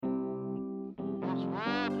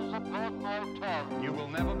You will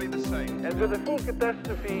never be the same. And with the full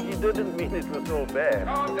catastrophe, he didn't mean it was all bad.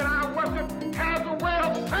 God that I worship has a way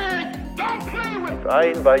of saying, don't play with. I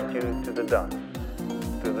invite you to the dance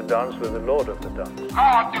with the Lord of the dance.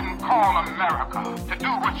 God didn't call America to do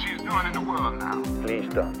what she's doing in the world now.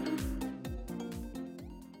 Please dance.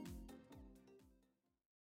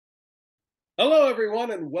 Hello,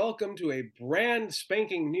 everyone, and welcome to a brand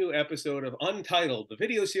spanking new episode of Untitled, the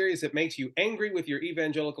video series that makes you angry with your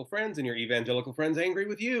evangelical friends and your evangelical friends angry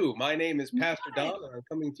with you. My name is Pastor Don, and I'm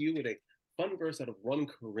coming to you with a fun verse out of 1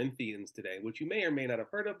 Corinthians today, which you may or may not have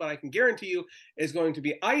heard of, but I can guarantee you is going to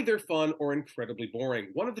be either fun or incredibly boring.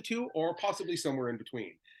 One of the two, or possibly somewhere in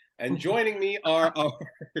between. And joining me are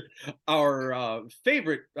our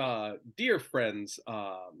favorite dear friends.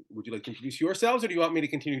 Would you like to introduce yourselves, or do you want me to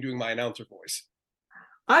continue doing my announcer voice?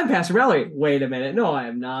 I'm Pastor Mallory. Wait a minute. No, I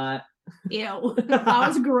am not. Ew. That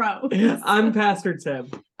was gross. I'm Pastor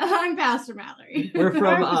Tim. I'm Pastor Mallory. We're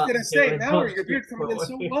from. I was going to say, Mallory, your beard's coming in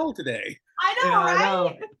so well today. I know, Yeah, right? I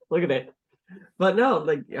know. Look at it. But no,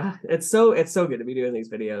 like, it's so good to be doing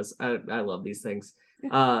these videos. I love these things.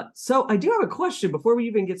 So I do have a question before we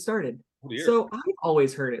even get started. Oh, dear. So I've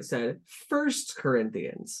always heard it said 1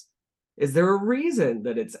 Corinthians. Is there a reason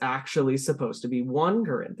that it's actually supposed to be 1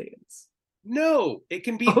 Corinthians? No, it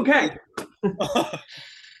can be Okay.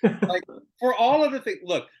 like for all of the things.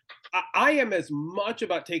 Look, I am as much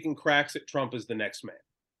about taking cracks at Trump as the next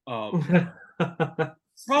man.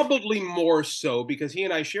 Probably more so because he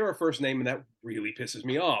and I share a first name, and that really pisses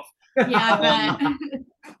me off. Yeah, I bet.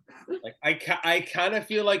 Like I kind of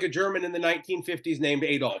feel like a German in the 1950s named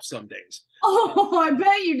Adolf some days. Oh, I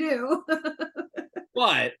bet you do.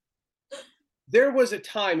 But there was a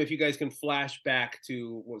time, if you guys can flash back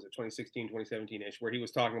to, what was it, 2016, 2017-ish, where he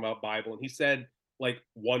was talking about Bible, and he said like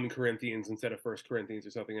 1 Corinthians instead of 1 Corinthians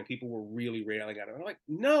or something, and people were really railing at him. I'm like,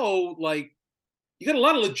 no, like, you got a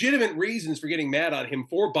lot of legitimate reasons for getting mad at him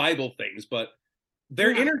for Bible things, but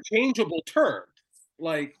they're interchangeable terms.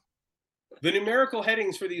 Like, the numerical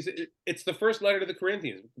headings for these, it's the first letter to the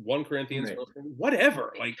Corinthians, 1 Corinthians, Right.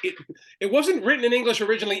 whatever. Like, it wasn't written in English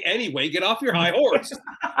originally anyway. Get off your high horse.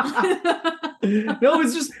 No, it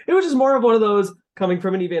was just more of one of those coming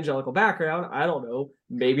from an evangelical background. I don't know.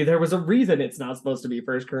 Maybe there was a reason it's not supposed to be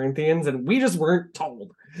 1 Corinthians, and we just weren't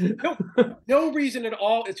told. No reason at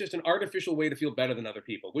all. It's just an artificial way to feel better than other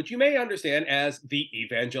people, which you may understand as the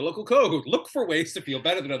evangelical code. Look for ways to feel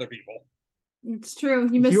better than other people. It's true.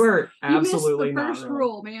 You missed, You are you missed absolutely the not first wrong.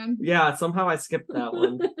 rule, man. Yeah, somehow I skipped that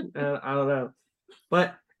one. I don't know.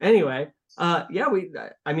 But anyway, I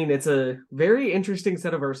mean, it's a very interesting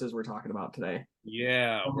set of verses we're talking about today.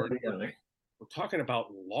 Yeah, we're Together. talking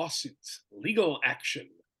about lawsuits, legal action.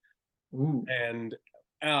 Ooh. And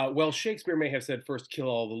well, Shakespeare may have said first kill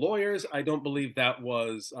all the lawyers. I don't believe that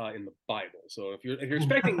was in the Bible. So if you're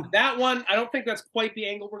expecting that one, I don't think that's quite the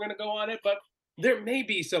angle we're going to go on it, but there may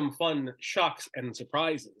be some fun shocks and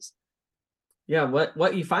surprises. Yeah,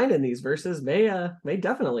 what you find in these verses may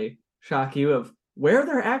definitely shock you of where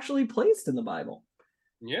they're actually placed in the Bible.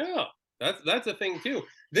 Yeah, that's a thing too.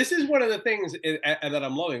 This is one of the things that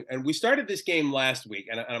I'm loving. And we started this game last week,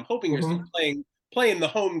 and I'm hoping you're still playing the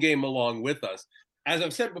home game along with us. As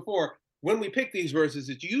I've said before, when we pick these verses,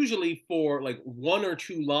 it's usually for like 1 or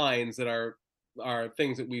 2 lines that are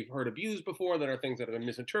things that we've heard abused before, that are things that have been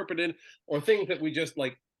misinterpreted, or things that we just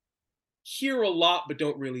like hear a lot but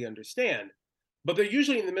don't really understand. But they're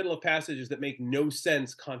usually in the middle of passages that make no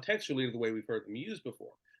sense contextually to the way we've heard them used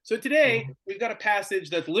before. So today, we've got a passage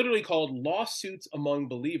that's literally called Lawsuits Among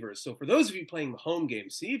Believers. So for those of you playing the home game,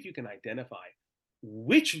 see if you can identify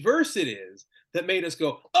which verse it is that made us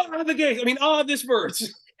go, this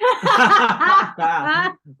verse.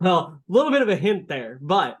 Well, a little bit of a hint there,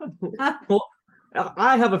 but well,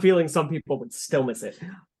 I have a feeling some people would still miss it.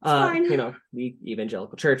 fine. The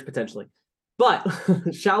evangelical church potentially. But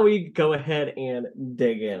shall we go ahead and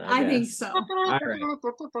dig in? I think guess? so. All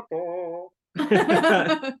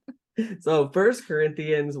right. So 1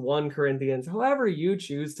 Corinthians, 1 Corinthians, however you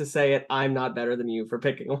choose to say it, I'm not better than you for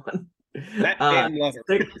picking one. That damn lover.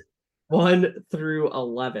 1 through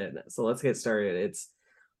 11. So let's get started. It's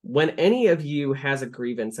when any of you has a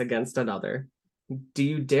grievance against another, do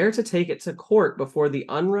you dare to take it to court before the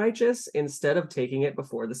unrighteous instead of taking it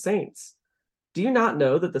before the saints? Do you not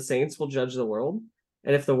know that the saints will judge the world?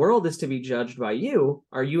 And if the world is to be judged by you,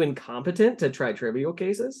 are you incompetent to try trivial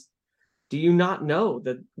cases? Do you not know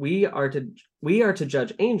that we are to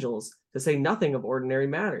judge angels, to say nothing of ordinary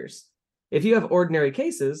matters? If you have ordinary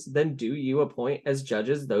cases, then do you appoint as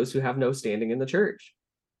judges those who have no standing in the church?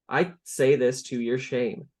 I say this to your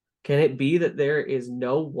shame. Can it be that there is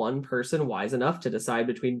no one person wise enough to decide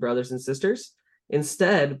between brothers and sisters?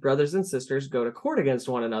 Instead, brothers and sisters go to court against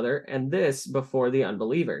one another, and this before the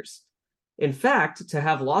unbelievers. In fact, to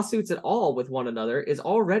have lawsuits at all with one another is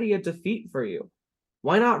already a defeat for you.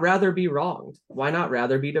 Why not rather be wronged? Why not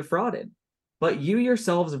rather be defrauded? But you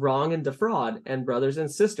yourselves wrong and defraud, and brothers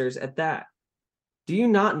and sisters at that. Do you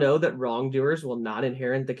not know that wrongdoers will not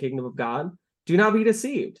inherit the kingdom of God? Do not be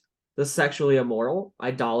deceived. The sexually immoral,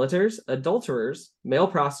 idolaters, adulterers, male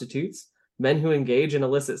prostitutes, men who engage in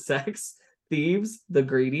illicit sex, thieves, the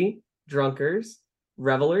greedy, drunkards,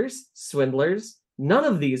 revelers, swindlers, none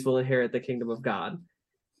of these will inherit the kingdom of God.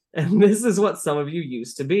 And this is what some of you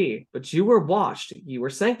used to be. But you were washed, you were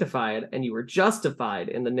sanctified, and you were justified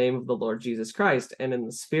in the name of the Lord Jesus Christ and in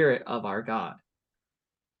the Spirit of our God.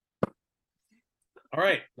 All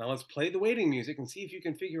right, now let's play the waiting music and see if you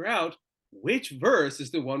can figure out which verse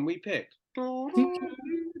is the one we picked. Start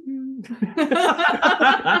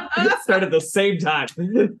at the same time.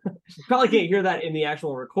 Probably can't hear that in the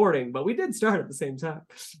actual recording, but we did start at the same time.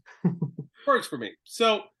 Works for me.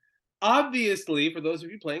 So obviously, for those of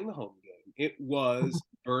you playing the home game, it was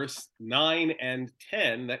verse 9 and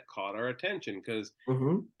 10 that caught our attention, because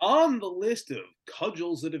on the list of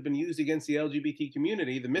cudgels that have been used against the LGBT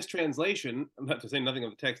community, the mistranslation, not to say nothing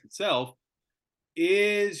of the text itself,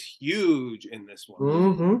 is huge in this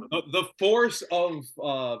one. The force of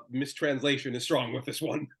mistranslation is strong with this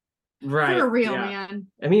one. Right. For real, man.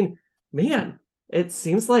 I mean, man, it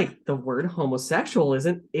seems like the word homosexual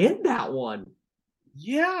isn't in that one.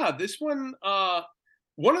 Yeah, this one,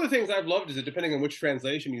 one of the things I've loved is that depending on which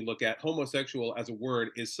translation you look at, homosexual as a word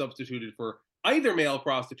is substituted for either male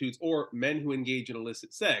prostitutes or men who engage in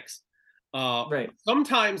illicit sex. Right.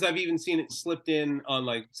 Sometimes I've even seen it slipped in on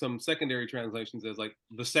like some secondary translations as like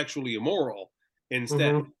the sexually immoral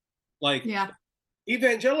instead. Like,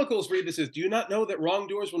 evangelicals read this as, do you not know that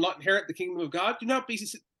wrongdoers will not inherit the kingdom of God? Do not be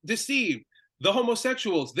deceived. The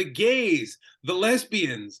homosexuals, the gays, the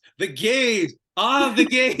lesbians, the gays, the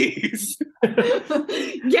gays.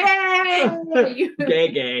 Gay.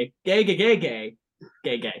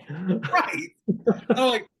 Right. I'm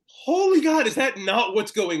like, holy God, is that not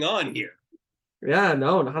what's going on here? Yeah,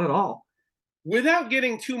 no, not at all. Without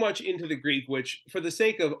getting too much into the Greek, which for the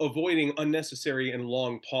sake of avoiding unnecessary and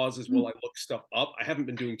long pauses while I look stuff up, I haven't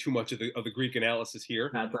been doing too much of the Greek analysis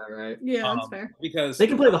here. That's all right. Yeah, that's fair. Because they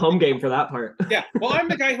can play the home game for that part. Yeah, well, I'm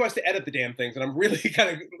the guy who has to edit the damn things, and I'm really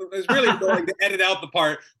going to edit out the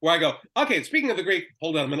part where I go, okay, speaking of the Greek,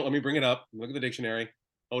 hold on a minute, let me bring it up. Look at the dictionary.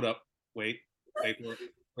 Hold up. Wait for it.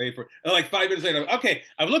 And like 5 minutes later, okay,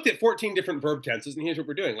 I've looked at 14 different verb tenses, and here's what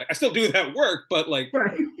we're doing. Like, I still do that work, but like,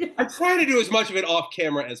 I try to do as much of it off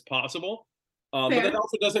camera as possible. But that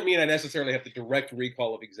also doesn't mean I necessarily have the direct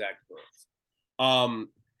recall of exact verbs.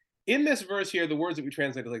 In this verse here, the words that we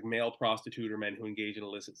translate as like male prostitute or men who engage in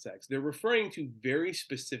illicit sex, they're referring to very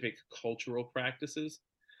specific cultural practices.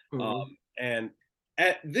 And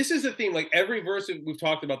this is the theme, like every verse that we've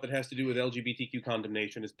talked about that has to do with LGBTQ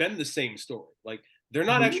condemnation has been the same story. Like, they're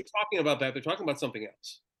not actually talking about that, they're talking about something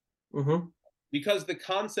else. Because the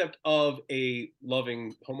concept of a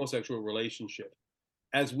loving homosexual relationship,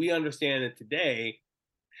 as we understand it today,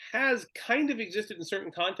 has kind of existed in certain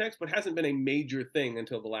contexts, but hasn't been a major thing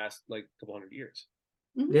until the last like couple hundred years.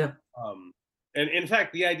 Yeah. And in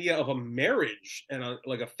fact, the idea of a marriage and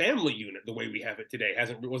like a family unit, the way we have it today,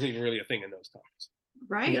 wasn't even really a thing in those times.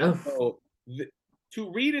 Right. Yeah. So to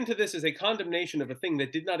read into this as a condemnation of a thing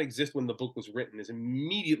that did not exist when the book was written is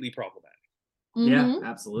immediately problematic. Yeah,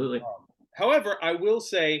 absolutely. However, I will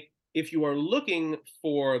say, if you are looking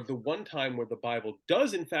for the one time where the Bible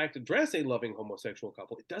does in fact address a loving homosexual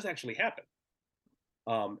couple, it does actually happen.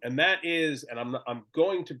 And that is, and I'm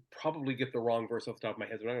going to probably get the wrong verse off the top of my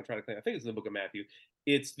head, so I'm not going to try to claim. I think it's in the book of Matthew.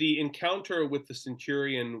 It's the encounter with the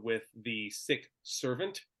centurion with the sick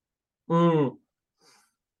servant.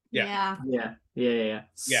 Yeah.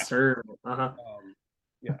 Servant.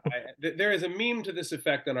 There is a meme to this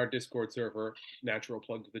effect on our Discord server. Natural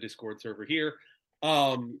plug to the Discord server here.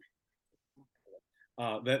 That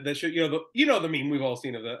should, the meme we've all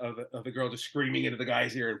seen of the girl just screaming into the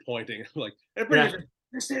guy's ear and pointing like,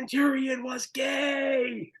 the centurion was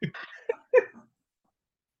gay.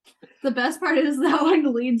 The best part is that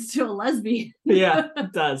one leads to a lesbian. Yeah,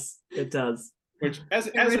 it does. Which, as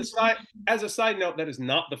a side note, that is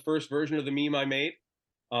not the first version of the meme I made.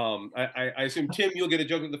 I assume, Tim, you'll get a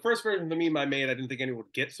joke. The first version of the meme I made, I didn't think anyone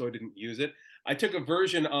would get, so I didn't use it. I took a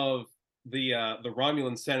version of the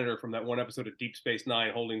Romulan senator from that one episode of Deep Space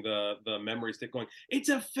Nine holding the memory stick going, "It's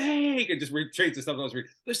a fake," and just retraced the stuff I was reading.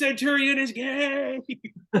 The centurion is gay.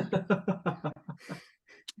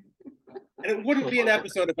 And it wouldn't be an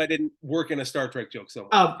episode if I didn't work in a Star Trek joke somewhere.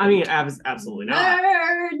 I mean, absolutely not.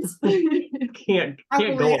 Nerds. Can't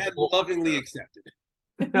Happily go and lovingly accepted.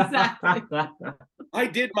 Exactly. I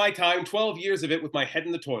did my time, 12 years of it with my head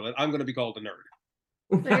in the toilet. I'm going to be called a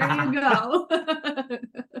nerd. There you go.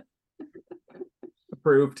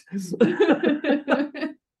 Approved.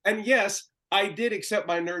 And yes, I did accept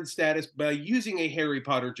my nerd status by using a Harry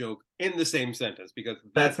Potter joke in the same sentence because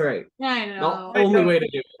That's right. I know. The only way to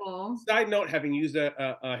do it. Cool. Side note, having used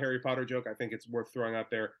a Harry Potter joke, I think it's worth throwing out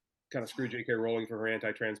there. Kind of screw J.K. Rowling for her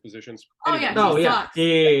anti-transpositions. Oh, Anyway, yeah. Oh She yeah. sucks.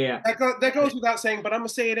 Yeah. that goes without saying, but I'm gonna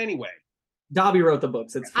say it anyway. Dobby wrote the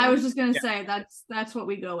books. It's I fine. was just gonna Yeah. say that's what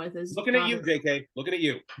we go with is Looking at you, J.K. Looking at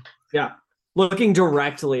you. Yeah. Looking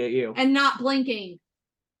directly at you. and not blinking.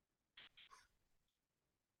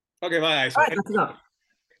 Okay, my eyes. All right, that's enough.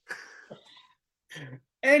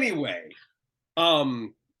 Anyway,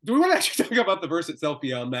 do we want to actually talk about the verse itself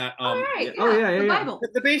beyond that? All right. Yeah, Oh, yeah, the yeah. Bible.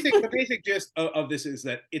 The basic gist of this is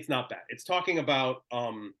that it's not bad. It's talking about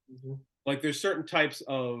like there's certain types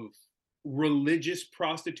of religious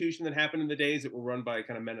prostitution that happened in the days that were run by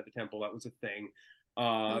kind of men at the temple. That was a thing.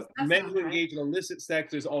 That's Men not who right. engage in illicit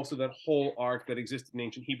sex. There's also that whole arc that existed in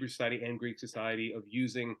ancient Hebrew society and Greek society of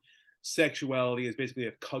using sexuality as basically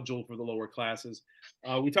a cudgel for the lower classes.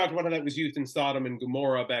 We talked about how that was used in Sodom and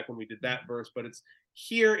Gomorrah back when we did that verse, but it's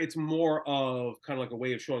more of kind of like a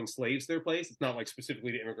way of showing slaves their place. It's not like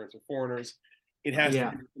specifically to immigrants or foreigners. It has to do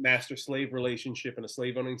with the master-slave relationship in a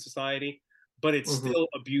slave-owning society, but it's still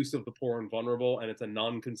abuse of the poor and vulnerable, and it's a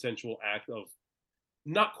non-consensual act of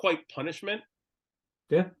not quite punishment.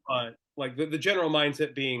 Yeah. But like the general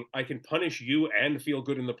mindset being, I can punish you and feel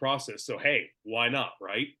good in the process. So hey, why not,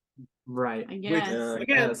 right? Right. I Which, guess.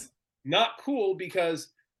 again, Yes. not cool because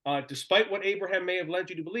despite what Abraham may have led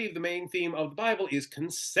you to believe, the main theme of the Bible is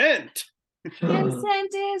consent.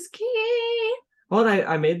 Consent is key. Well,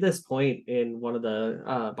 I made this point in one of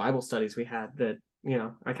the Bible studies we had that,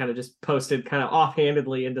 I kind of just posted kind of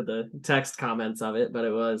offhandedly into the text comments of it, but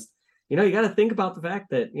it was, you got to think about the fact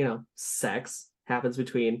that, sex happens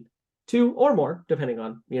between two or more, depending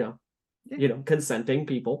on, consenting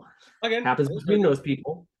people. Again, Happens between those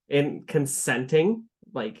people, and consenting,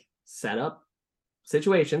 like, set up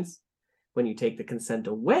situations. When you take the consent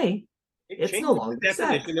away, it's no changes longer the sex.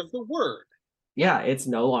 definition of the word. Yeah, it's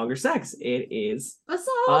no longer sex. It is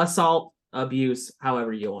Assault. assault, abuse,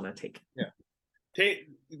 however you want to take it. Yeah. Take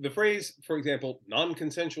the phrase, for example,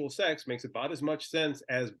 non-consensual sex makes about as much sense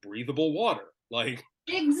as breathable water. Like,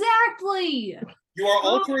 Exactly. you are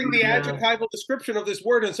altering the Yeah. adjectival description of this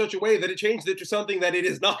word in such a way that it changes it to something that it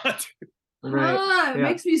is not. It yeah.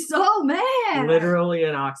 makes me so mad. Literally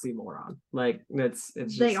an oxymoron. Like it's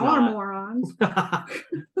just They are not, morons.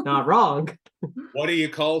 not wrong. What do you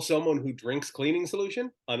call someone who drinks cleaning solution?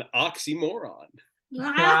 An oxymoron.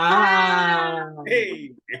 Ah,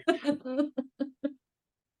 Hey.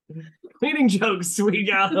 cleaning jokes, we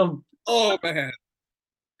got them. Oh man.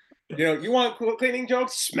 You want cool cleaning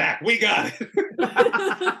jokes? Smack, we got it.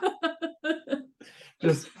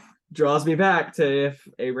 Just draws me back to if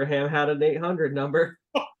Abraham had an 800 number.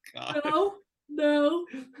 God. No.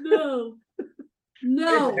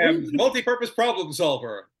 Abraham's multi-purpose problem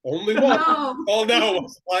solver. Only one. No. Oh no,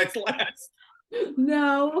 slides last.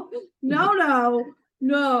 No.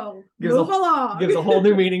 Gives Move a- along. Gives a whole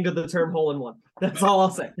new meaning to the term hole in one. That's all I'll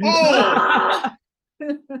say. Oh!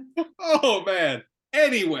 Oh man.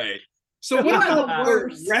 Anyway, so You what are the about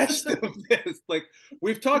worst. the rest of this? Like,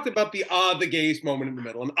 we've talked about the gaze moment in the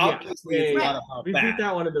middle, and Yeah. obviously it's Yeah. not about We that. beat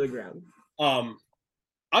that one into the ground.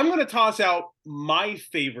 I'm going to toss out my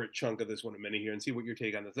favorite chunk of this one in a minute here and see what your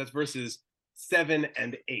take on this. That's verses 7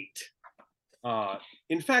 and 8.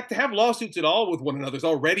 In fact, to have lawsuits at all with one another is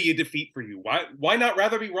already a defeat for you. Why not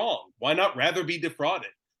rather be wrong? Why not rather be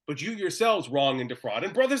defrauded? But you yourselves wrong and defraud,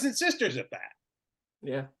 and brothers and sisters at that.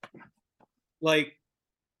 Yeah. Like,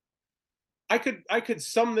 I could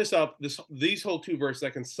sum this up, these whole two verses, I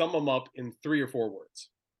can sum them up in 3 or 4 words.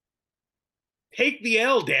 Take the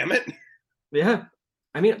L, damn it. Yeah.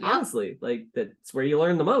 I mean, Yeah. honestly, like that's where you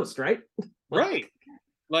learn the most, right? Right.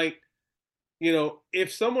 Like,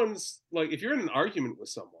 if someone's like, if you're in an argument with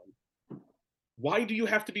someone, why do you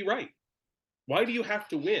have to be right? Why do you have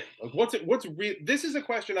to win? Like, this is a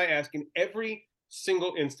question I ask in every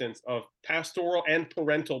single instance of pastoral and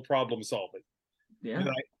parental problem solving Yeah. that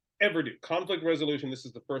I ever do. Conflict resolution, this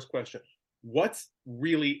is the first question. What's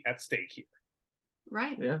really at stake here?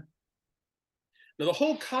 Right. Yeah. Now, the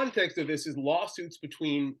whole context of this is lawsuits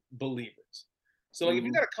between believers. So, like, if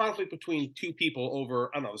you've got a conflict between two people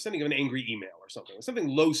over, I don't know, sending an angry email or something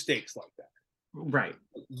low stakes like that. Right.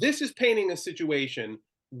 This is painting a situation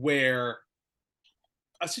where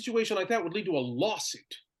a situation like that would lead to a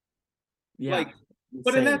lawsuit. Yeah. Like,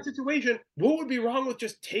 but in that insane. situation, what would be wrong with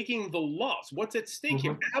just taking the loss? What's at stake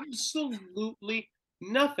here? Mm-hmm. Absolutely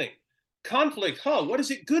nothing. Conflict, what is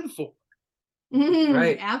it good for?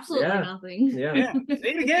 Right. Absolutely Yeah. nothing. Yeah. Yeah,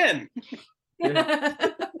 say it again.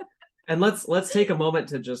 And let's take a moment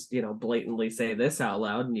to just, blatantly say this out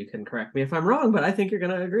loud, and you can correct me if I'm wrong, but I think you're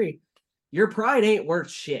gonna agree. Your pride ain't worth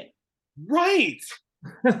shit. Right.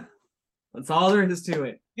 That's all there is to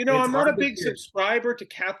it. You know, It's I'm not a hard to big hear. subscriber to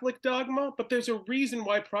Catholic dogma, but there's a reason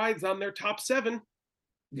why pride's on their top 7.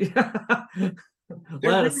 Yeah. There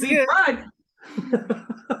Let us really see is. pride.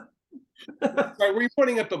 Sorry, were you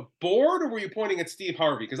pointing at the board or were you pointing at Steve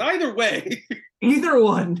Harvey? Because either way, Either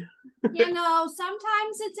one.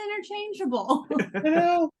 Sometimes it's interchangeable.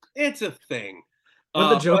 it's a thing. When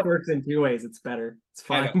the joke But works in 2 ways, it's better. It's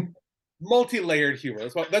I know. fine. Multi-layered humor.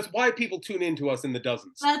 That's why people tune into us in the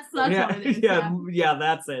dozens. That's Yeah, what it is. yeah,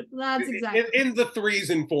 that's it. That's exactly. In the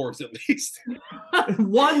 3s and 4s, at least.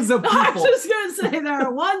 Ones of I people. was just gonna say there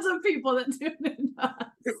are ones of people that tune in to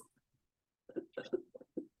us.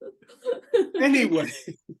 Anyway,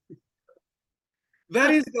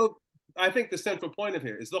 that is, I think, the central point of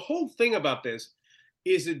here is the whole thing about this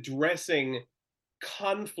is addressing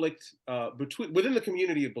conflict within the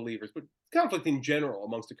community of believers, but conflict in general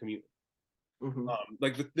amongst the community. Mhm.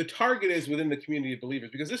 Like the target is within the community of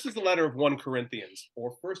believers, because this is the letter of 1 Corinthians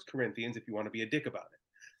or 1 Corinthians if you want to be a dick about it.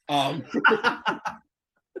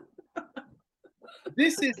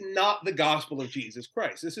 This is not the gospel of Jesus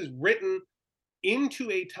Christ. This is written into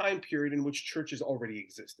a time period in which churches already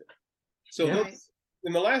existed. So Yeah.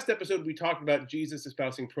 in the last episode, we talked about Jesus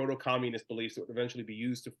espousing proto-communist beliefs that would eventually be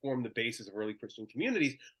used to form the basis of early Christian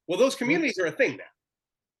communities. Well, those communities are a thing now.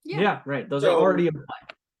 Yeah, right. Those So- are already in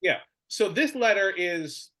play. Yeah. So this letter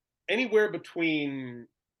is anywhere between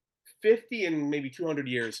 50 and maybe 200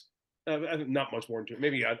 years. Not much more into it.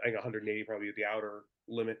 Maybe I think 180 probably at the outer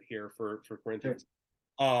limit here for Corinthians.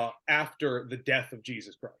 After the death of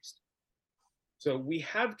Jesus Christ. So we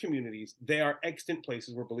have communities. They are extant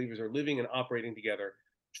places where believers are living and operating together,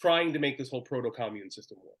 trying to make this whole proto-commune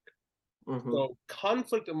system work. Mhm. So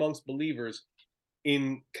conflict amongst believers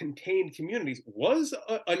in contained communities was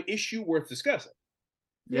an issue worth discussing.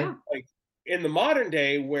 Yeah. Like in the modern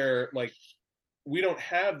day, where like we don't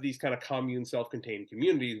have these kind of commune, self-contained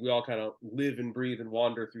communities, we all kind of live and breathe and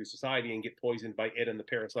wander through society and get poisoned by it and the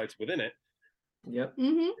parasites within it. Yep.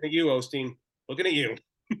 Mm-hmm. Looking at you, Osteen. Looking at you.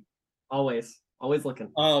 Always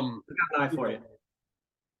looking. I Got an eye for you.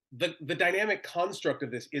 The dynamic construct of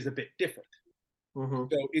this is a bit different.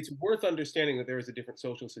 Mhm. So it's worth understanding that there is a different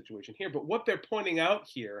social situation here. But what they're pointing out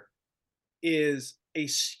here is a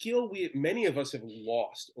skill many of us have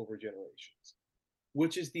lost over generations,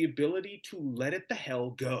 which is the ability to let it the hell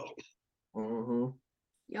go. Mhm.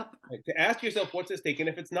 Yep. Like, to ask yourself what's at stake, and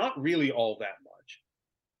if it's not really all that much,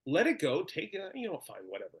 let it go. Take it, fine,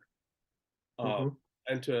 whatever. Mhm.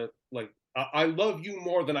 And to like, I love you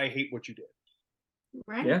more than I hate what you did.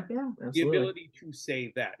 Right. Yeah. The Absolutely. ability to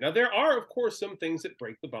say that. Now, there are, of course, some things that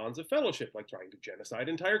break the bonds of fellowship, like trying to genocide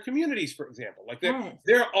entire communities, for example. Like Yes.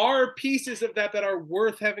 there are pieces of that are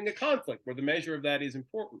worth having a conflict, where the measure of that is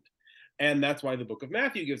important. And that's why the book of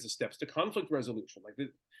Matthew gives us steps to conflict resolution. Like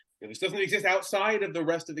this doesn't exist outside of the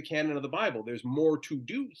rest of the canon of the Bible. There's more to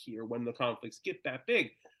do here when the conflicts get that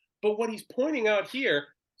big. But what he's pointing out here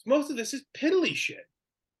is most of this is piddly shit.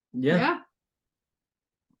 Yeah.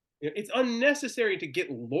 It's unnecessary to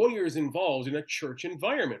get lawyers involved in a church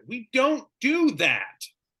environment. We don't do that.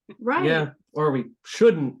 Right. Yeah. Or we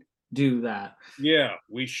shouldn't do that. Yeah,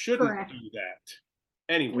 we shouldn't Correct. do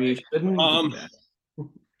that. Anyway, We shouldn't do that.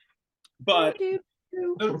 but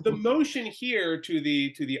the motion here to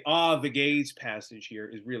the the gays passage here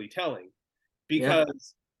is really telling,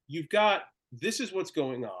 because you've got, this is what's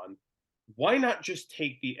going on. Why not just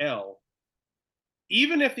take the L?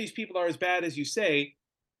 Even if these people are as bad as you say,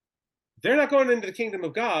 they're not going into the kingdom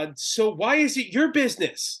of God, so why is it your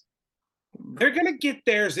business? They're going to get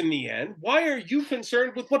theirs in the end. Why are you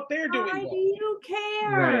concerned with what they're doing? Why wrong? do you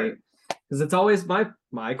care? Right. Because it's always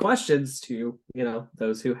my questions to,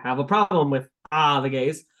 those who have a problem with the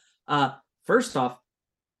gays. First off,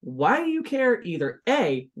 why do you care either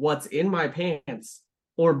A, what's in my pants,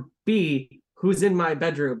 or B, who's in my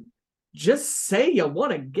bedroom? Just say you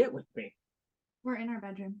want to get with me. We're in our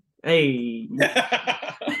bedroom. Hey.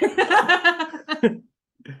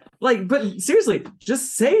 Like, but seriously,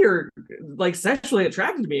 just say you're like sexually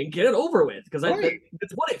attracted to me and get it over with, because Right.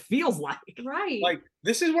 that's what it feels like. Right. Like,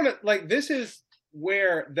 this is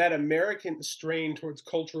where that American strain towards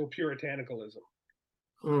cultural puritanicalism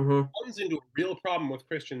Mm-hmm. comes into a real problem with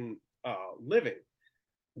Christian living.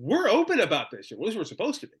 we're open about this shit. At least we're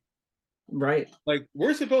supposed to be. Right. Like,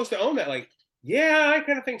 we're supposed to own that. Like, yeah, I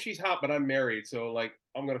kind of think she's hot, but I'm married, so like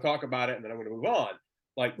I'm going to talk about it and then I'm going to move on.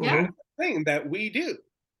 Like, Yeah. that's the thing that we do.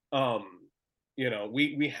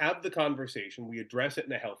 We have the conversation, we address it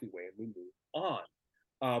in a healthy way, and we move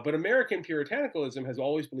on. But American Puritanicalism has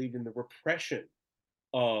always believed in the repression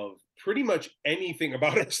of pretty much anything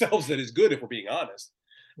about ourselves that is good, if we're being honest.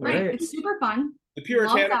 Right. Right. It's super fun. The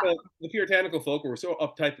Love that. puritanical folk were so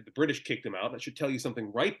uptight that the British kicked them out. That should tell you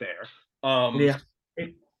something right there. Yeah.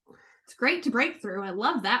 It's great to break through. I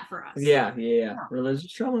love that for us. Yeah.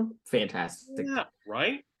 Religious trauma. Fantastic. Yeah,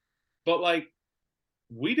 right? But like,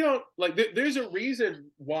 we don't like there's a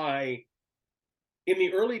reason why in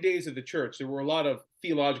the early days of the church there were a lot of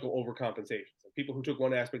theological overcompensations. Like people who took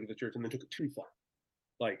one aspect of the church and then took it too far.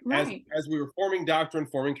 Like Right. as we were forming doctrine,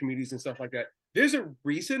 forming communities and stuff like that, there's a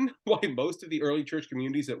reason why most of the early church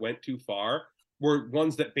communities that went too far were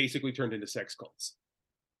ones that basically turned into sex cults.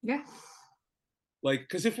 Yeah. Like,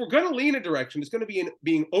 because if we're going to lean a direction, it's going to be in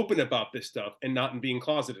being open about this stuff and not in being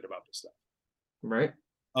closeted about this stuff. Right.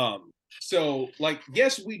 So like,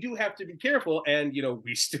 yes, we do have to be careful, and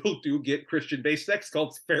we still do get Christian-based sex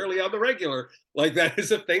cults fairly on the regular. Like, that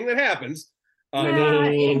is a thing that happens. Yeah,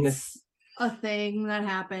 mean- it's a thing that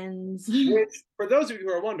happens. Which, for those of you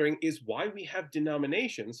who are wondering, is why we have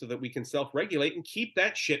denominations, so that we can self-regulate and keep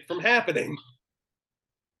that shit from happening.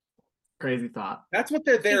 Crazy thought. That's what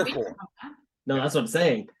they're there Think for. about that. No, that's what I'm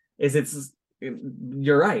saying.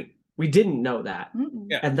 You're right. We didn't know that. Mm-mm.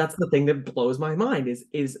 Yeah. And that's the thing that blows my mind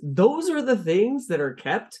is those are the things that are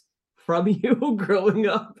kept from you growing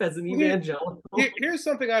up as an evangelical. Here's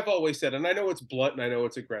something I've always said, and I know it's blunt and I know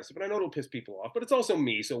it's aggressive, and I know it'll piss people off, but it's also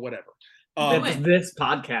me, so whatever. It's this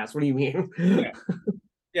podcast. What do you mean?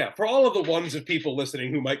 Yeah, for all of the ones of people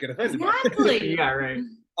listening who might get offended by it. Exactly. Yeah, right.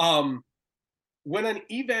 When an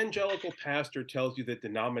evangelical pastor tells you that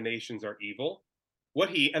denominations are evil, what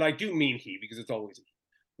he, and I do mean he because it's always he,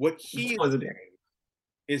 what he is saying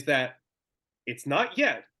is that it's not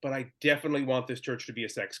yet, but I definitely want this church to be a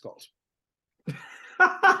sex cult. You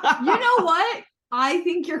know what? I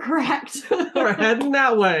think you're correct. We're heading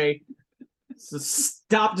that way. So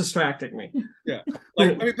stop distracting me.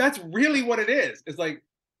 Like, I mean, that's really what it is. It's like,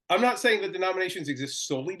 I'm not saying that denominations exist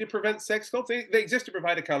solely to prevent sex cults. They exist to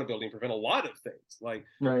provide accountability and prevent a lot of things. Like,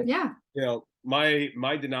 Right. Yeah.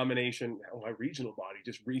 My denomination, my regional body,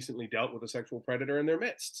 just recently dealt with a sexual predator in their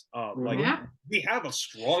midst. Like, Yeah. we have a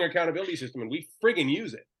strong accountability system, and we friggin'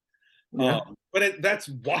 use it. Yeah. But that's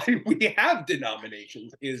why we have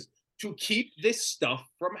denominations, is to keep this stuff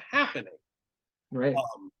from happening. Right.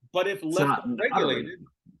 But if left unregulated,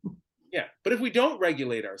 but if we don't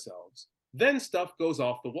regulate ourselves, then stuff goes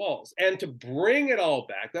off the walls. And to bring it all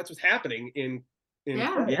back, that's what's happening in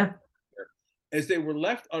Yeah. Yeah. as they were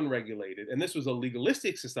left unregulated, and this was a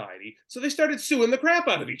legalistic society, so they started suing the crap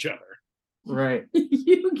out of each other. Right.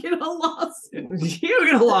 You get a lawsuit. You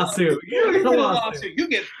get a lawsuit. You get a lawsuit. You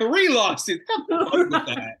get 3 lawsuits. Have fun with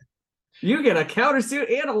that. You get a countersuit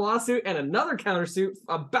and a lawsuit and another countersuit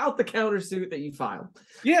about the countersuit that you filed.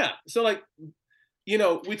 Yeah. So like, we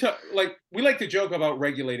like to joke about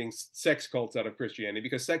regulating sex cults out of Christianity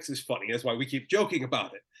because sex is funny. That's why we keep joking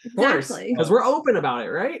about it. Of course. Exactly. Because we're open about it,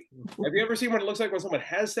 right? Have you ever seen what it looks like when someone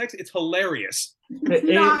has sex? It's hilarious. It's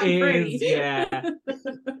not pretty. yeah.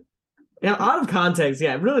 Yeah, out of context,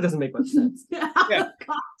 yeah, it really doesn't make much sense. Out Yeah. of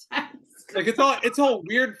context. Like, it's all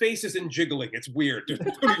weird faces and jiggling. It's weird.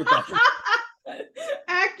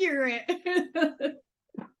 Accurate. See,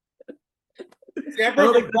 I I don't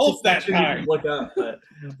broke think a bolt that that's a section you time. can look up, but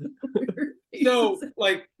So,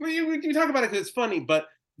 like, you talk about it because it's funny, but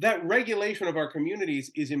that regulation of our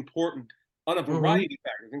communities is important on a variety of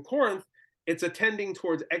factors. In Corinth, it's attending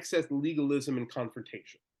towards excess legalism and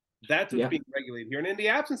confrontation. That's what's being regulated here. And in the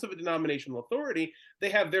absence of a denominational authority,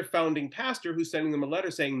 they have their founding pastor who's sending them a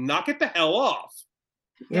letter saying, knock it the hell off.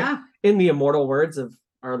 Yeah. in the immortal words of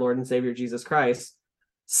our Lord and Savior Jesus Christ,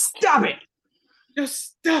 stop it!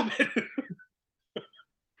 Just stop it.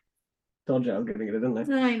 Told you I was gonna get it in there.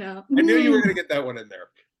 I know. I knew you were going to get that one in there.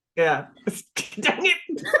 Yeah. Dang it!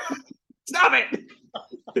 Stop it!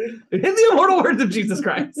 In the immortal words of Jesus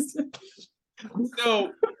Christ.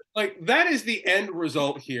 So, like, that is the end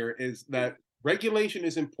result here, is that regulation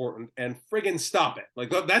is important and friggin' stop it.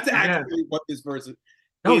 Like, that's actually what this verse is.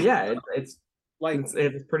 Oh yeah, it's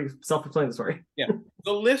pretty self-explanatory.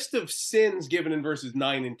 The list of sins given in verses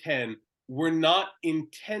 9 and 10 were not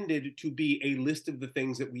intended to be a list of the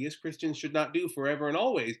things that we as Christians should not do forever and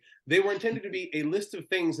always. They were intended to be a list of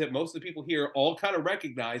things that most of the people here all kind of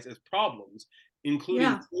recognize as problems,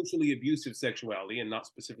 including socially abusive sexuality and not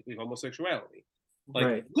specifically homosexuality. Like,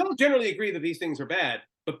 Right. we all generally agree that these things are bad,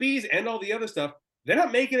 but bees and all the other stuff, they're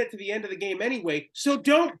not making it to the end of the game anyway, so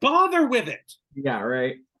don't bother with it. Yeah,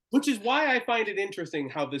 right. Which is why I find it interesting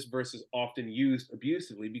how this verse is often used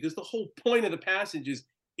abusively, because the whole point of the passage is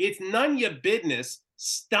it's none your business.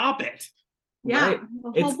 Stop it. Yeah. Right.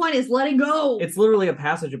 The whole point is letting go. It's literally a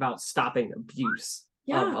passage about stopping abuse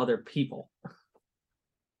of Yeah. other people.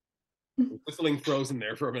 Whistling Frozen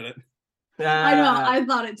there for a minute. I know. I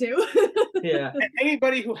thought it too. Yeah.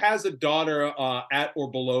 Anybody who has a daughter at or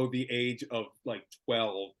below the age of like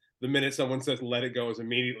 12, the minute someone says "let it go" is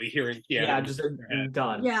immediately hearing piano. Yeah, just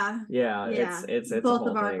done. Yeah. Yeah, Yeah. it's a Both whole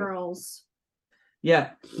of our thing. girls.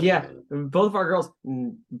 Yeah, both of our girls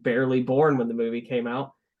barely born when the movie came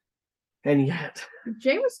out, and yet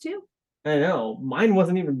Jay was too. I know mine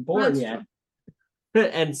wasn't even born That's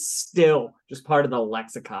yet, and still just part of the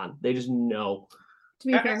lexicon. They just know. To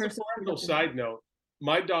be fair, As her a sister parental was- side note,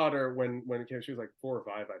 my daughter, when it came, she was like 4 or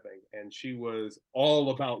 5, I think, and she was all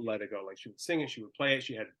about "Let It Go." Like, she would sing it, she would play it.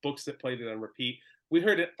 She had books that played it on repeat. We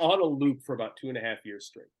heard it on a loop for about 2.5 years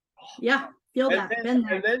straight. Yeah. Feel that. Been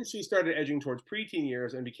there. And then she started edging towards preteen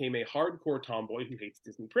years and became a hardcore tomboy who hates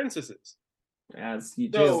Disney princesses. As you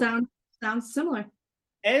So- do. Sounds similar.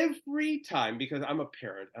 Every time, because I'm a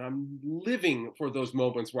parent and I'm living for those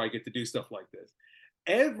moments where I get to do stuff like this,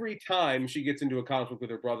 every time she gets into a conflict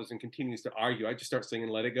with her brothers and continues to argue, I just start singing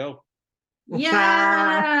 "Let It Go."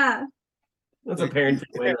 Yeah. That's a parenting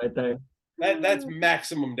way right there. That's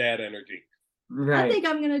maximum dad energy. I Right. think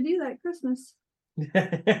I'm gonna do that Christmas.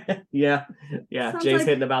 Yeah. Sounds Jay's like-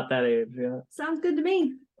 hitting about that age. Yeah. Sounds good to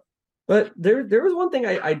me. But there was one thing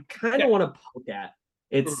I kind of Yeah. want to poke at.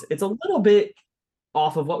 It's a little bit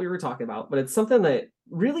off of what we were talking about, but it's something that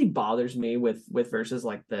really bothers me with verses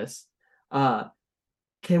like this.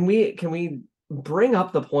 Can we bring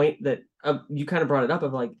up the point that you kind of brought it up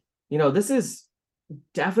of, like, this is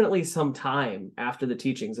definitely some time after the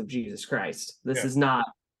teachings of Jesus Christ. This Yeah. is not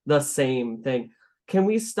the same thing. Can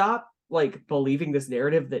we stop like believing this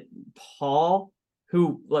narrative that Paul,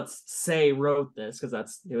 who let's say wrote this, because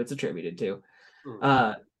that's who it's attributed to,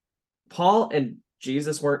 Paul and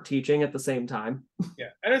Jesus weren't teaching at the same time?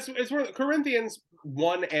 Yeah, and it's where Corinthians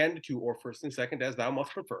 1 and 2, or 1st and 2nd, as thou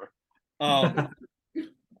must prefer.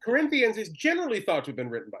 Corinthians is generally thought to have been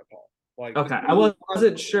written by Paul. Like, Okay, I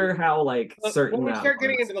wasn't sure how like certain when we that start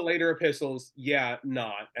getting was. into the later epistles,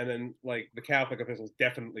 not, and then like the Catholic epistles,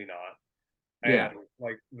 definitely not. And Yeah.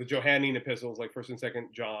 like the Johannine epistles, like 1st and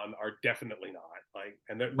 2nd John, are definitely not. Like,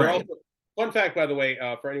 and they're Right. also, fun fact, by the way,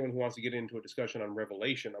 for anyone who wants to get into a discussion on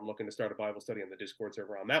Revelation, I'm looking to start a Bible study on the Discord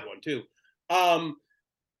server on that one too.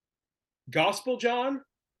 Gospel John,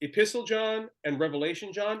 Epistle John, and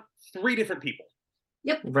Revelation John, 3 different people.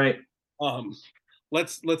 Right.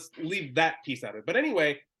 Let's leave that piece out of it. But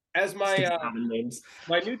anyway, as my Just common names.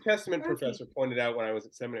 my New Testament Okay. professor pointed out when I was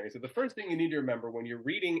at seminary, so the first thing you need to remember when you're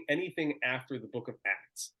reading anything after the book of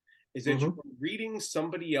Acts is that you're reading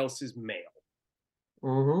somebody else's mail.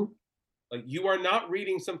 Mm-hmm. Like, you are not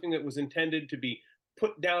reading something that was intended to be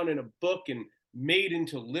put down in a book and made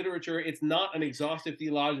into literature. It's not an exhaustive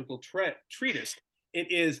theological treatise. It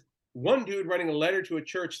is one dude writing a letter to a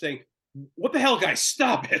church saying, "What the hell, guys,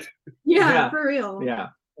 stop it." Yeah, Yeah. for real. Yeah.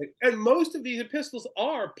 And most of these epistles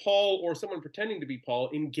are Paul or someone pretending to be Paul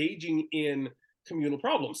engaging in communal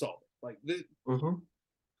problem solving. Like this, Mm-hmm.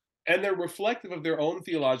 and they're reflective of their own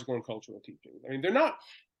theological and cultural teachings. I mean, they're not.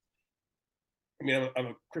 I mean, I'm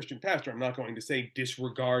a Christian pastor. I'm not going to say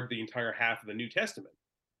disregard the entire half of the New Testament.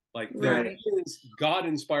 Like, there Right. is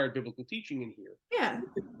God-inspired biblical teaching in here. Yeah.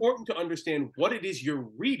 It's important to understand what it is you're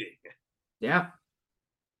reading. Yeah.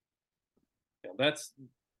 You know, that's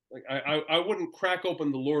like I wouldn't crack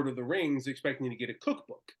open the Lord of the Rings expecting to get a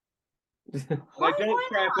cookbook. And I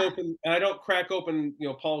don't crack open,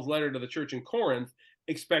 Paul's letter to the church in Corinth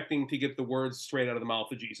expecting to get the words straight out of the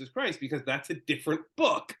mouth of Jesus Christ, because that's a different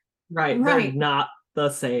book. Right. They're Right. not the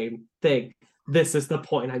same thing. This is the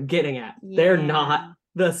point I'm getting at. They're not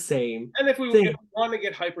the same. And if we thing. want to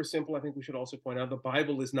get hyper simple, I think we should also point out the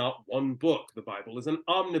Bible is not one book. The Bible is an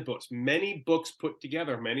omnibus. Many books put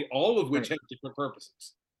together, all of which Right. have different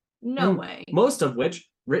purposes. No Mm. way. Most of which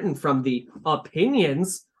written from the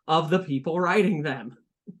opinions of the people writing them.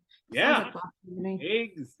 Yeah, Sounds like blasphemy to me.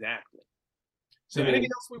 exactly. So I mean-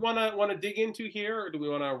 anything else we want to dig into here, or do we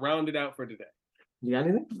want to round it out for today? You got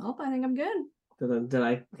anything? Nope, I think I'm good. Did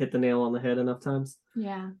I hit the nail on the head enough times?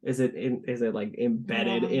 Yeah. Is it like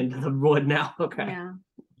embedded Yeah. into the wood now? Okay. Yeah.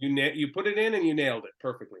 You put it in and you nailed it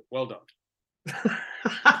perfectly. Well done.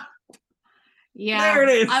 Yeah. There it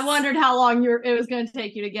is. I wondered how long it was going to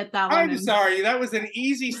take you to get that one. I'm in. sorry, that was an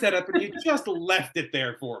easy setup, and you just left it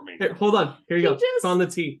there for me. Here, hold on. Here you go. He just- It's on the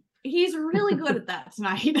tee. He's really good at that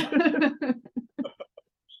tonight.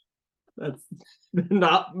 That's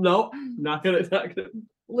not gonna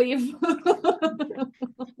Leave.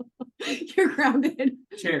 You're grounded.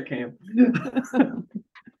 chair cam.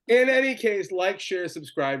 In any case, like, share,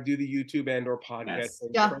 subscribe, do the YouTube and or podcast, Yes.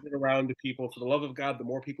 and Yeah. spread it around to people. For the love of God, the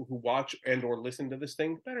more people who watch and or listen to this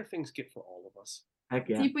thing, the better things get for all of us. Heck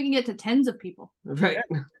See yeah. if we can get to tens of people. Right.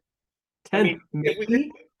 I 10, mean, if we, maybe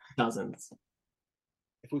can, dozens.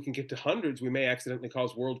 if we can get to hundreds, we may accidentally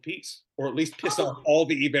cause world peace, or at least piss off all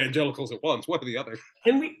the evangelicals at once. One or the other.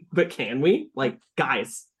 Can we? Like,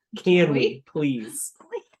 guys, can Can we? we? Please?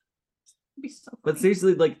 It'd be so But funny.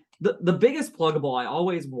 seriously, like the biggest pluggable I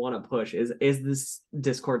always want to push is this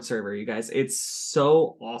Discord server, you guys. It's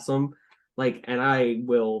so awesome. Like, and I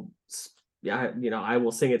will I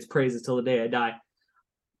will sing its praises till the day I die.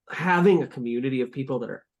 Having a community of people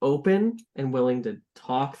that are open and willing to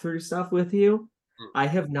talk through stuff with you. I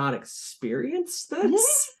have not experienced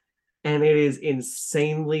this, and it is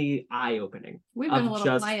insanely eye-opening. We've been I've a little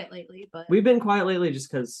just- quiet lately, but We've been quiet lately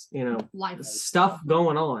just because, life. stuff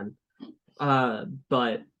going on.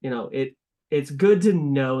 But it's good to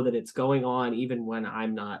know that it's going on even when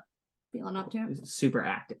I'm not Feeling up to it. super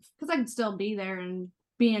active. Because I can still be there and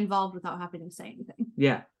be involved without having to say anything.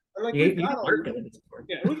 Yeah. And like, You we've get got a- lurk in the Discord.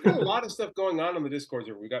 Yeah, we've got a lot of stuff going on the Discord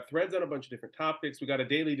server. We got threads on a bunch of different topics. We got a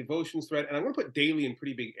daily devotions thread, and I'm going to put daily in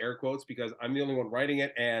pretty big air quotes because I'm the only one writing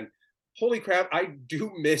it. And holy crap, I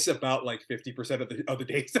do miss about like 50% of the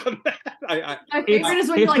days on that. My favorite is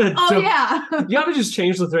when you're it's like, the oh dope- yeah. You have to just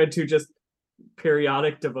change the thread to just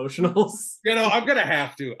periodic devotionals. I'm gonna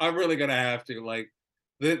have to. I'm really gonna have to. Like,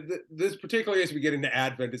 this particularly as we get into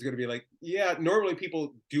Advent is going to be like, yeah, normally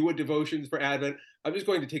people do a devotions for Advent. I'm just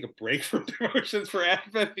going to take a break from devotions for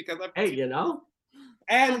Advent because I'm. Hey, I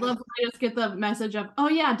And love when I just get the message of, oh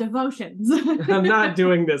yeah, devotions. I'm not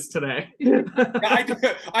doing this today.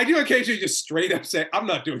 I do occasionally just straight up say, I'm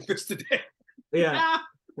not doing this today. Yeah.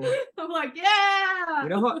 I'm like, yeah. You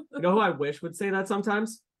know who I wish would say that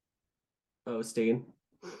sometimes? Osteen.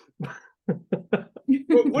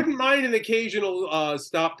 Wouldn't mind an occasional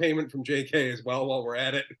stop payment from JK as well while we're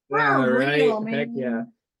at it. For real, Heck man. yeah.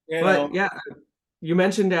 You But know? yeah, you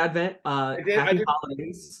mentioned Advent. did- I Happy did.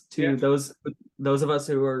 holidays to Yeah. those of us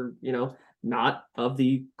who are, not of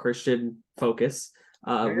the Christian focus.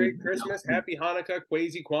 Merry Christmas, Happy Hanukkah,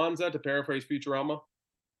 Kwezi Kwanzaa, to paraphrase Futurama.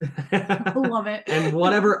 I love it. And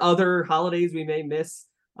whatever other holidays we may miss,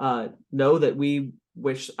 know that we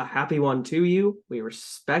wish a happy one to you. We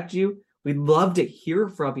respect you. We'd love to hear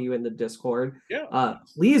from you in the Discord. Yeah.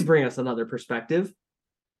 Please bring us another perspective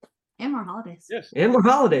And more holidays. Yes. and more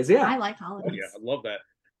holidays. I Yeah. like Oh, holidays. yeah, I love that.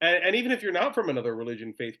 And even if you're not from another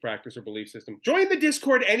religion, faith, practice, or belief system, join the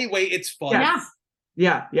Discord anyway. It's fun.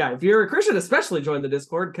 Yeah. Yeah. If you're a Christian, especially join the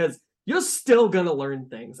Discord because you're still gonna learn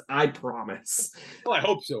things. I promise. Well, I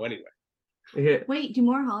hope so anyway. Yeah. Wait, do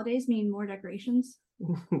more holidays mean more decorations?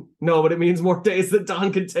 No, but it means more days that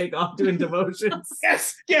Don can take off doing devotions.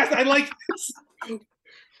 Yes, I like this.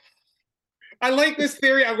 I like this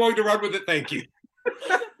theory. I'm going to run with it. Thank you.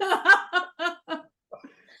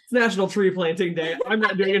 It's National Tree Planting Day. I'm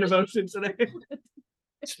not doing a devotion today.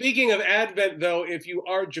 Speaking of Advent, though, if you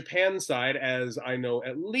are Japan side, as I know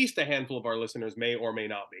at least a handful of our listeners may or may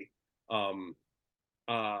not be,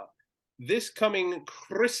 this coming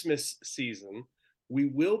Christmas season, we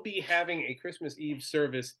will be having a Christmas Eve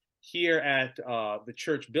service here at the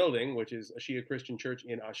church building, which is Ashia Christian Church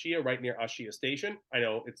in Ashia, right near Ashia Station. I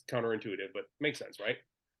know it's counterintuitive, but makes sense, right?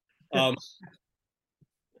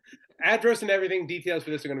 Address and everything, details for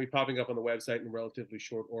this are going to be popping up on the website in relatively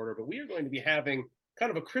short order, but we are going to be having kind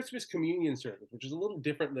of a Christmas communion service, which is a little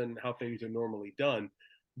different than how things are normally done,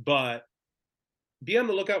 but be on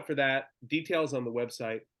the lookout for that. Details on the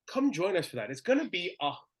website. Come join us for that. It's going to be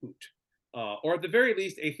a hoot. Or at the very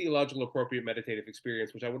least, a theological appropriate meditative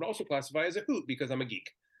experience, which I would also classify as a hoot because I'm a geek.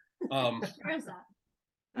 Where is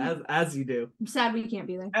that? As you do. I'm sad we can't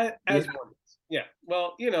be there. As one is. Yeah.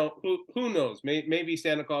 Well, who knows? Maybe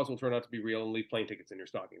Santa Claus will turn out to be real and leave plane tickets in your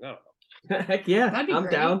stocking. I don't know. Heck yeah. That'd be I'm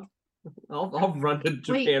great. down. I'll run to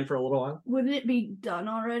Japan for a little while. Wouldn't it be done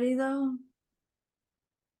already though?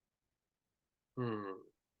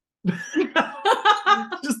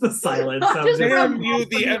 Just the silence. Just Damn you,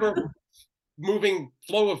 the ever moving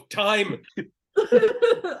flow of time.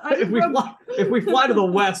 If we fly to the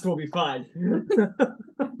west, we'll be fine.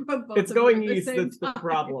 It's going east. That's the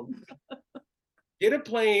problem. Get a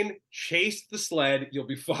plane, chase the sled, you'll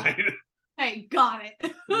be fine. Okay, got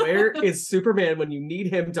it. Where is Superman when you need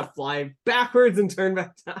him to fly backwards and turn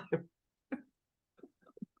back time?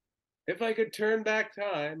 If I could turn back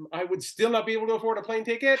time, I would still not be able to afford a plane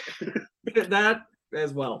ticket. That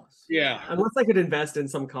as well. Yeah. Unless I could invest in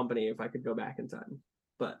some company if I could go back in time.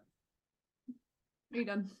 But Are you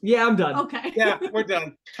done? yeah, I'm done. Okay. Yeah, we're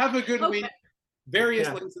done. Have a good Okay. week. Various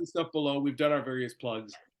Yeah. links and stuff below. We've done our various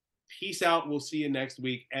plugs. Peace out. We'll see you next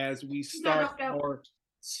week as we start No. our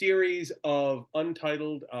series of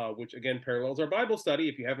Untitled, which again parallels our Bible study.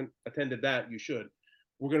 If you haven't attended that, you should.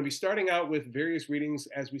 We're going to be starting out with various readings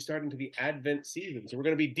as we start into the Advent season. So we're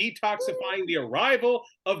going to be detoxifying the arrival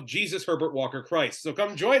of Jesus Herbert Walker Christ. So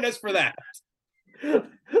come join us for that.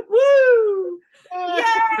 Woo!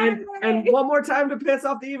 Yay! And one more time to piss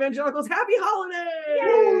off the evangelicals. Happy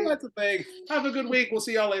holidays! Woo, that's a thing. Have a good week. We'll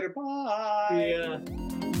see y'all later. Bye. Yeah.